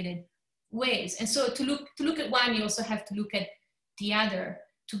complicated ways. And so to look at one, you also have to look at the other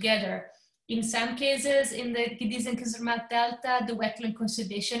together. In some cases, in the Gediz and Kızılırmak Delta, the wetland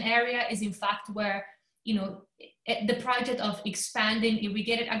conservation area is in fact where, you know, the project of expanding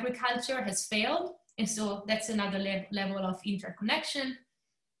irrigated agriculture has failed. And so that's another level of interconnection.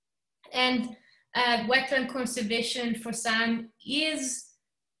 And wetland conservation for some is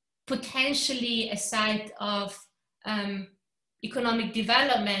potentially a site of economic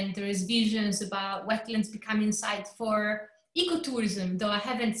development. There is visions about wetlands becoming sites for ecotourism, though I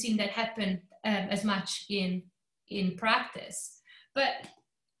haven't seen that happen as much in practice. But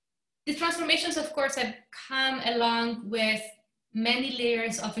the transformations, of course, have come along with many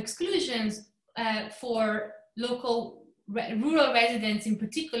layers of exclusions for local rural residents, in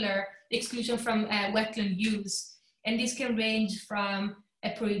particular, exclusion from wetland use. And this can range from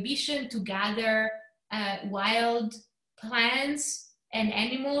a prohibition to gather wild plants and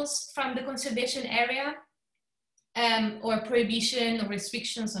animals from the conservation area, or prohibition or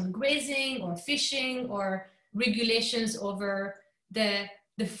restrictions on grazing or fishing, or regulations over the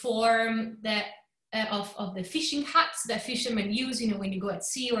form that of the fishing huts that fishermen use. You know, when you go at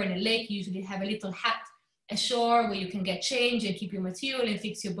sea or in a lake, you usually have a little hut ashore where you can get change and keep your material and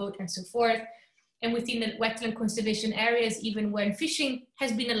fix your boat and so forth. And within the wetland conservation areas, even when fishing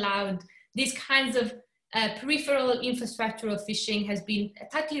has been allowed, these kinds of peripheral infrastructural fishing has been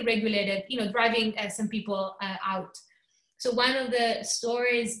tightly regulated, you know, driving some people out. So one of the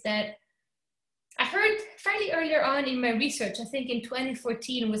stories that I heard fairly earlier on in my research, I think in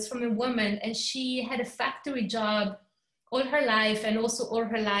 2014, was from a woman, and she had a factory job all her life, and also all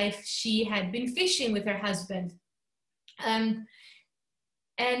her life she had been fishing with her husband. And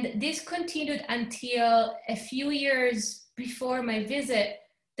this continued until a few years before my visit.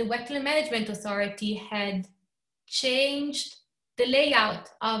 The Wetland Management Authority had changed the layout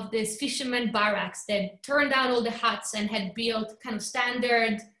of this fisherman barracks, that turned down all the huts and had built kind of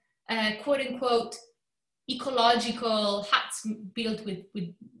standard, quote unquote, ecological huts built with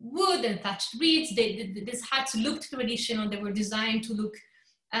wood and thatched reeds. These huts looked traditional. They were designed to look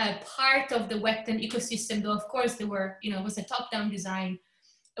part of the wetland ecosystem, though of course they were, you know, it was a top-down design.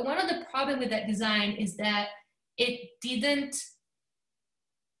 And one of the problems with that design is that it didn't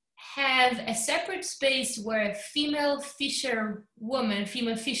have a separate space where a female fisher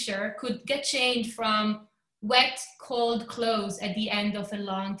could get changed from wet, cold clothes at the end of a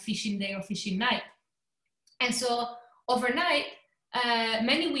long fishing day or fishing night. And so overnight,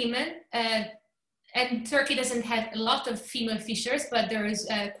 many women, and Turkey doesn't have a lot of female fishers, but there is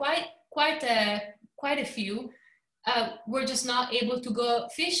quite a few, were just not able to go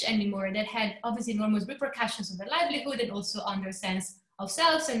fish anymore. That had obviously enormous repercussions on their livelihood, and also on their sense of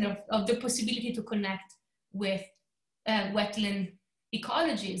selves and of the possibility to connect with wetland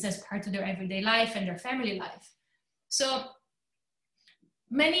ecologies as part of their everyday life and their family life. So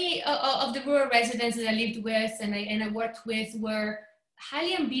many of the rural residents that I lived with and I worked with were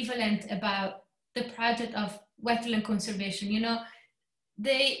highly ambivalent about the project of wetland conservation. You know,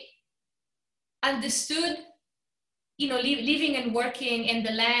 they understood, you know, living and working in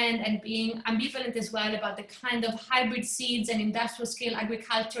the land, and being ambivalent as well about the kind of hybrid seeds and industrial scale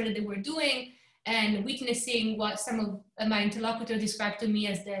agriculture that they were doing, and witnessing what some of my interlocutors described to me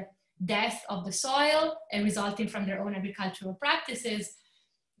as the death of the soil and resulting from their own agricultural practices.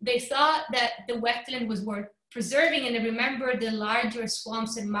 They thought that the wetland was worth preserving, and they remembered the larger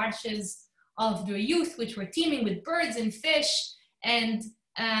swamps and marshes of their youth, which were teeming with birds and fish, and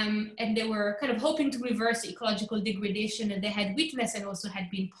they were kind of hoping to reverse the ecological degradation that they had witnessed and also had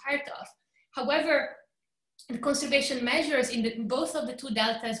been part of. However, the conservation measures in both of the two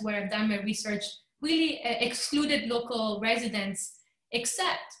deltas where I've done my research really excluded local residents,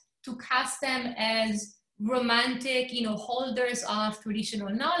 except to cast them as romantic, you know, holders of traditional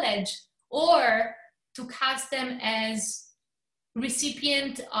knowledge, or to cast them as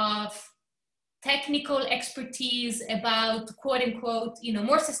recipient of technical expertise about quote unquote,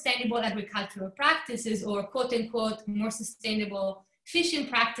 more sustainable agricultural practices, or quote unquote more sustainable fishing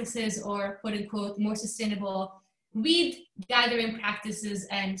practices, or quote unquote more sustainable weed gathering practices,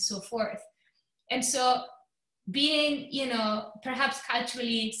 and so forth. And so being, perhaps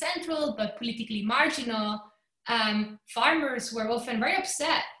culturally central but politically marginal, farmers were often very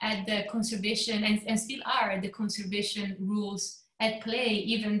upset at the conservation, and still are, the conservation rules at play,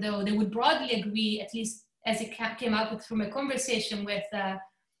 even though they would broadly agree, at least as it came out from a conversation with,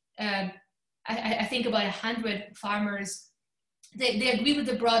 I think about 100 farmers. They agree with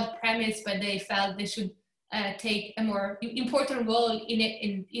the broad premise, but they felt they should take a more important role in it,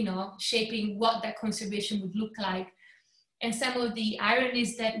 in shaping what that conservation would look like. And some of the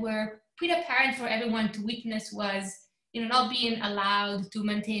ironies that were pretty apparent for everyone to witness was, not being allowed to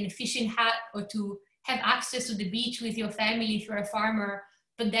maintain a fishing hut or to have access to the beach with your family if you're a farmer,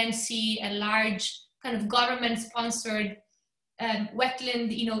 but then see a large kind of government-sponsored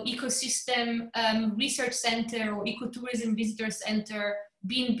wetland, ecosystem research center or ecotourism visitor center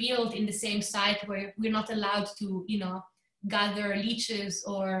being built in the same site where we're not allowed to, gather leeches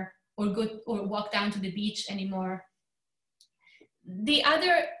or walk down to the beach anymore. The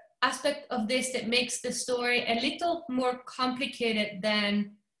other aspect of this that makes the story a little more complicated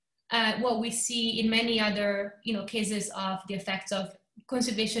than what we see in many other, cases of the effects of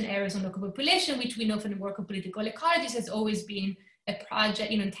conservation errors on local population, which we know from the work of political ecologists has always been a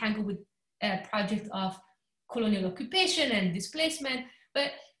project, entangled with a project of colonial occupation and displacement.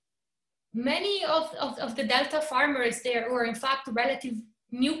 But many of the Delta farmers there were in fact relative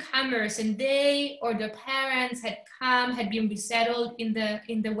newcomers, and they or their parents had been resettled in the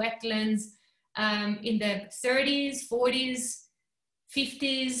wetlands in the 30s, 40s,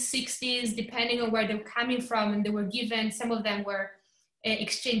 50s, 60s, depending on where they're coming from. And they were given, some of them were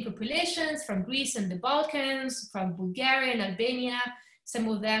exchange populations from Greece and the Balkans, from Bulgaria and Albania. Some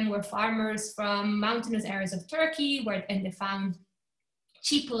of them were farmers from mountainous areas of Turkey, and they found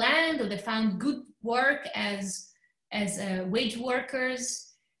cheap land, or they found good work as wage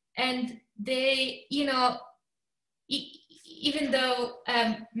workers. And they, even though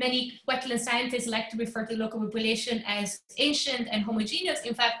many wetland scientists like to refer to the local population as ancient and homogeneous,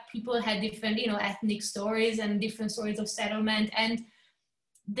 in fact, people had different, ethnic stories and different stories of settlement, and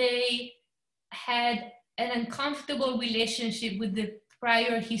they had an uncomfortable relationship with the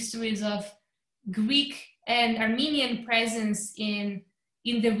prior histories of Greek and Armenian presence in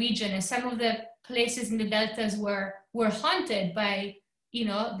the region. And some of the places in the deltas were haunted by,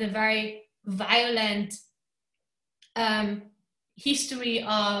 the very violent history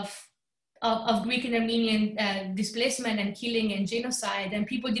of Greek and Armenian displacement and killing and genocide. And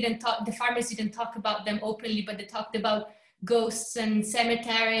the farmers didn't talk about them openly, but they talked about ghosts and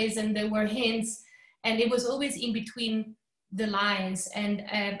cemeteries, and there were hints, and it was always in between the lines. And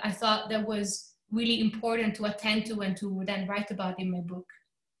I thought that was really important to attend to and to then write about in my book.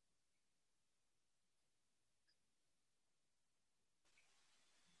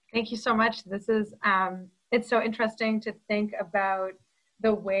 Thank you so much. This is, it's so interesting to think about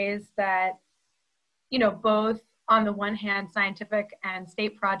the ways that, both on the one hand, scientific and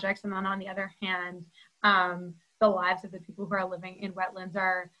state projects, and then on the other hand, the lives of the people who are living in wetlands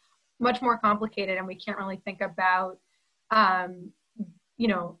are much more complicated, and we can't really think about,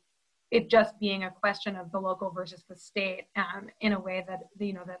 it just being a question of the local versus the state in a way that,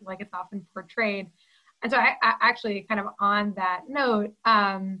 that like it's often portrayed. And so I actually kind of on that note,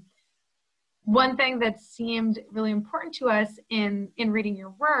 one thing that seemed really important to us in reading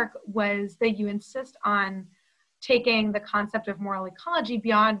your work was that you insist on taking the concept of moral ecology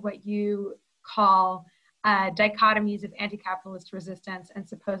beyond what you call dichotomies of anti-capitalist resistance and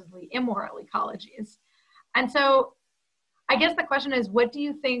supposedly immoral ecologies. And so I guess the question is, why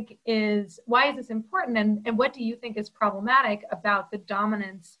is this important, and what do you think is problematic about the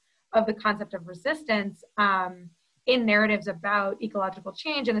dominance of the concept of resistance in narratives about ecological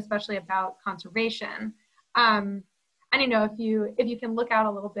change, and especially about conservation? And if you can look out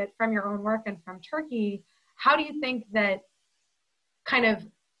a little bit from your own work and from Turkey, how do you think that kind of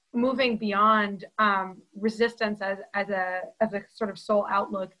moving beyond resistance as a sort of sole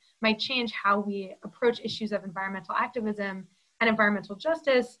outlook might change how we approach issues of environmental activism and environmental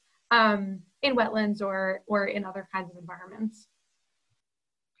justice in wetlands or in other kinds of environments?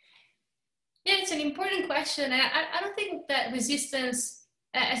 Yeah, it's an important question. I don't think that resistance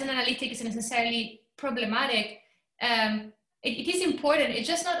as an analytic is necessarily problematic. It is important. It's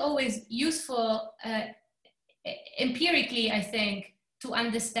just not always useful empirically, I think, to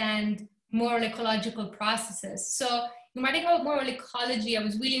understand moral ecological processes. So in writing about moral ecology, I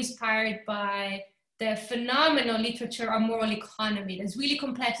was really inspired by the phenomenal literature on moral economy that's really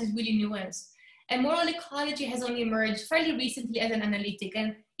complex, it's really nuanced. And moral ecology has only emerged fairly recently as an analytic,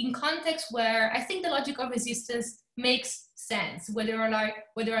 and in context where I think the logic of resistance makes sense, where there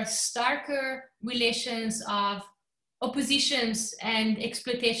are starker relations of oppositions and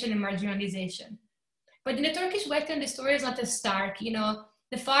exploitation and marginalization. But in the Turkish wetland, the story is not as stark.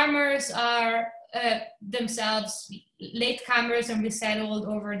 The farmers are themselves latecomers and resettled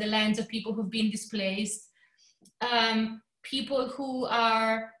over the lands of people who've been displaced. People who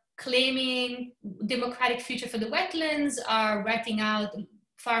are claiming democratic future for the wetlands are ratting out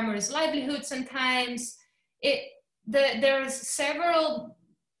farmers' livelihoods sometimes. There's several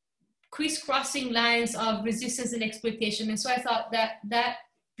crisscrossing lines of resistance and exploitation. And so I thought that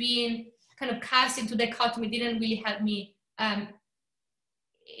being kind of cast into dichotomy didn't really help me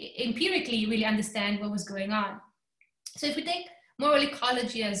empirically really understand what was going on. So if we take moral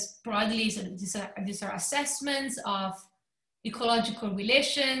ecology as broadly, so these are assessments of ecological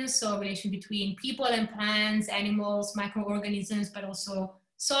relations, so relation between people and plants, animals, microorganisms, but also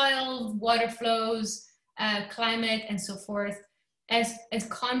soil, water flows, climate, and so forth, as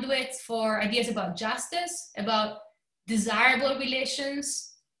conduits for ideas about justice, about desirable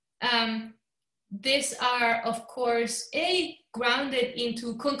relations. These are, of course, grounded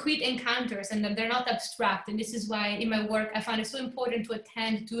into concrete encounters, and they're not abstract. And this is why in my work, I found it so important to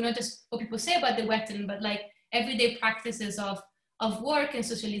attend to not just what people say about the wetland, but like everyday practices of work and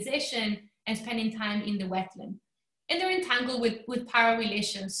socialization and spending time in the wetland. And they're entangled with power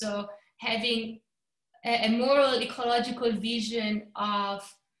relations. So having a moral ecological vision of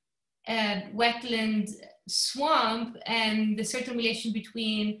a wetland swamp and the certain relation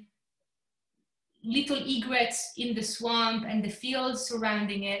between little egrets in the swamp and the fields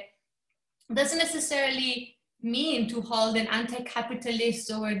surrounding it doesn't necessarily mean to hold an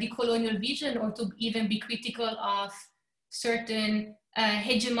anti-capitalist or decolonial vision, or to even be critical of certain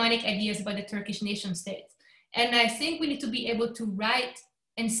hegemonic ideas about the Turkish nation state. And I think we need to be able to write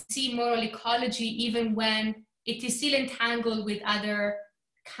and see moral ecology even when it is still entangled with other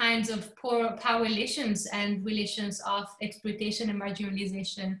kinds of power relations and relations of exploitation and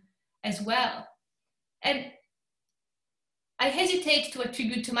marginalization as well. And I hesitate to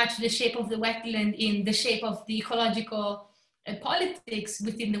attribute too much the shape of the wetland in the shape of the ecological politics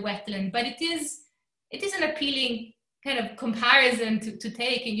within the wetland, but it is an appealing kind of comparison to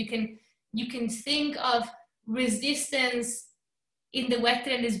take. And you can think of resistance in the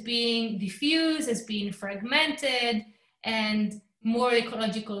wetland as being diffuse, as being fragmented, and more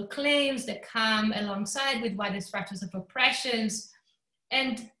ecological claims that come alongside with wider structures of oppressions.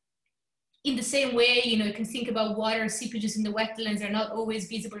 And in the same way, you can think about water seepages in the wetlands. They're not always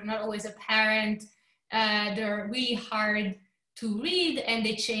visible, they're not always apparent. They're really hard to read, and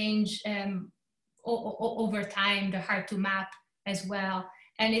they change over time. They're hard to map as well.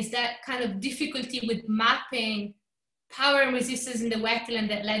 And it's that kind of difficulty with mapping power and resistance in the wetland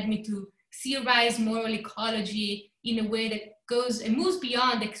that led me to theorize moral ecology in a way that goes and moves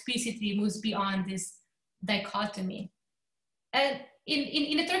beyond, explicitly moves beyond this dichotomy. And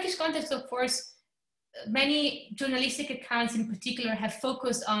in the Turkish context, of course, many journalistic accounts in particular have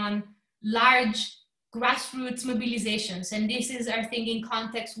focused on large grassroots mobilizations. And this is, I think, in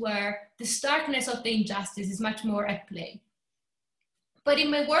context where the starkness of the injustice is much more at play. But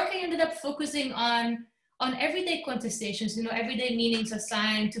in my work, I ended up focusing on everyday contestations, everyday meanings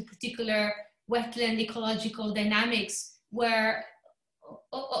assigned to particular wetland ecological dynamics, where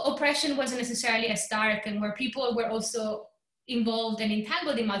oppression wasn't necessarily as stark, and where people were also involved and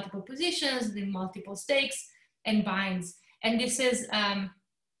entangled in multiple positions, in multiple stakes and binds. And this is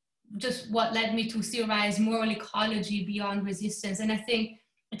just what led me to theorize moral ecology beyond resistance. And I think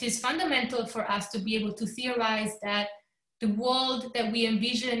it is fundamental for us to be able to theorize that the world that we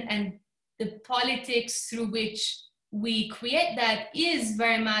envision and the politics through which we create that is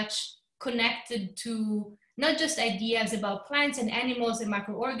very much connected to not just ideas about plants and animals and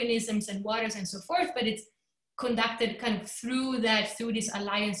microorganisms and waters and so forth, but it's conducted kind of through these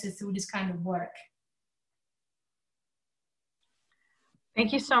alliances, through this kind of work.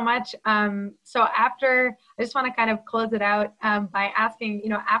 Thank you so much. So I just want to kind of close it out by asking,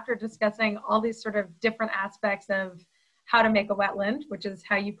 after discussing all these sort of different aspects of how to make a wetland, which is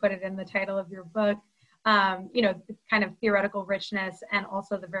how you put it in the title of your book, kind of theoretical richness and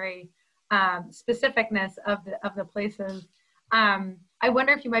also the very specificness of the places. I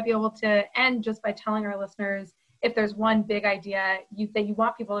wonder if you might be able to end just by telling our listeners if there's one big idea that you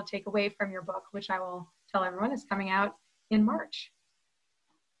want people to take away from your book, which I will tell everyone is coming out in March.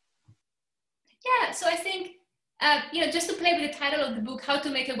 Yeah, so I think just to play with the title of the book, How to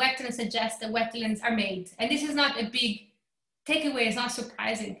Make a Wetland suggests that wetlands are made. And this is not a big takeaway, it's not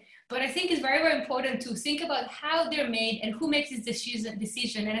surprising. But I think it's very, very important to think about how they're made and who makes this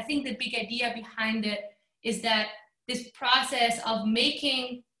decision. And I think the big idea behind it is that this process of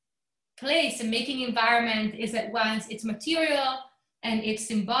making place and making environment is at once it's material and it's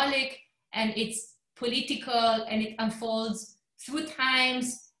symbolic and it's political, and it unfolds through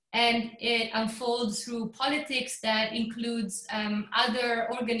times, and it unfolds through politics that includes other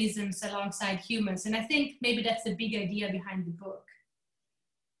organisms alongside humans. And I think maybe that's the big idea behind the book.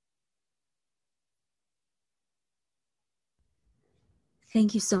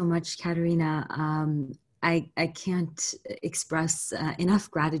 Thank you so much, Caterina. I can't express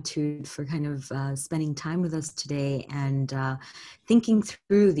enough gratitude for kind of spending time with us today and thinking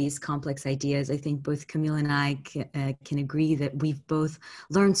through these complex ideas. I think both Camille and I can agree that we've both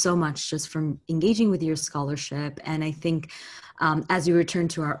learned so much just from engaging with your scholarship. And I think as we return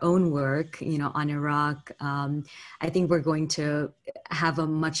to our own work, on Iraq, I think we're going to have a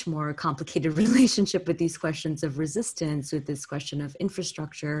much more complicated relationship with these questions of resistance, with this question of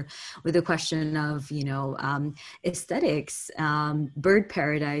infrastructure, with the question of, aesthetics, bird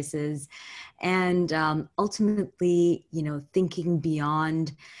paradises, and ultimately, thinking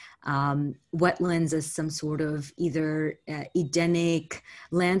beyond wetlands as some sort of either Edenic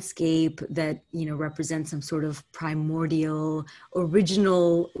landscape that represents some sort of primordial,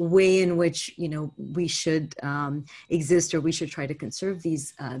 original way in which we should exist, or we should try to conserve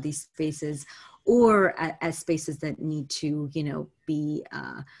these spaces, or as spaces that need to be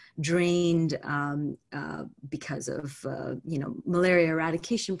drained because of malaria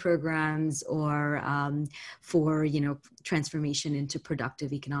eradication programs, or for transformation into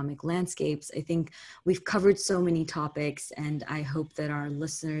productive economic landscapes. I think we've covered so many topics, and I hope that our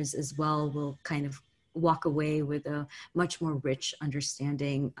listeners as well will kind of walk away with a much more rich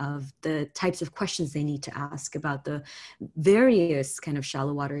understanding of the types of questions they need to ask about the various kind of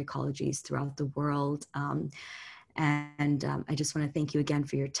shallow water ecologies throughout the world. I just want to thank you again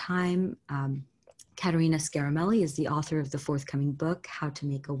for your time. Caterina Scaramelli is the author of the forthcoming book, How to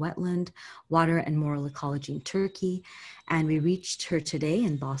Make a Wetland, Water and Moral Ecology in Turkey, and we reached her today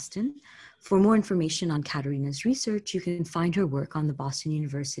in Boston. For more information on Caterina's research, you can find her work on the Boston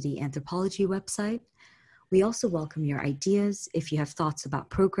University Anthropology website. We also welcome your ideas. If you have thoughts about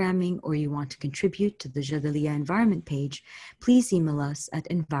programming or you want to contribute to the Jadaliyya Environment page, please email us at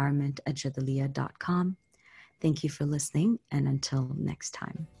environment@jadaliyya.com. Thank you for listening, and until next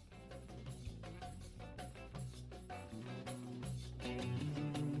time.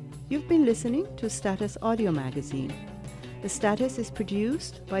 You've been listening to Status Audio Magazine. The Status is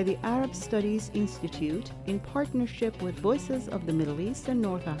produced by the Arab Studies Institute in partnership with Voices of the Middle East and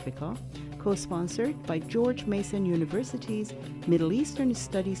North Africa, co-sponsored by George Mason University's Middle Eastern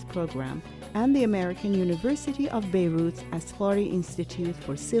Studies program and the American University of Beirut's Asfari Institute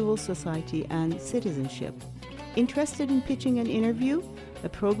for Civil Society and Citizenship. Interested in pitching an interview, a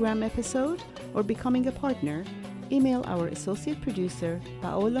program episode, or becoming a partner? Email our associate producer,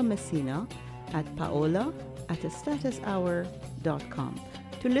 Paola Messina, at paola@statushour.com.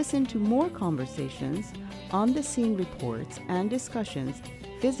 To listen to more conversations, on-the-scene reports, and discussions,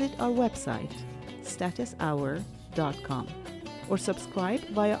 visit our website, statushour.com, or subscribe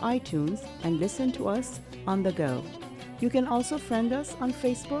via iTunes and listen to us on the go. You can also friend us on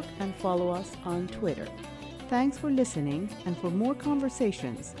Facebook and follow us on Twitter. Thanks for listening, and for more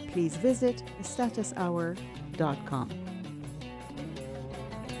conversations, please visit statushour.com.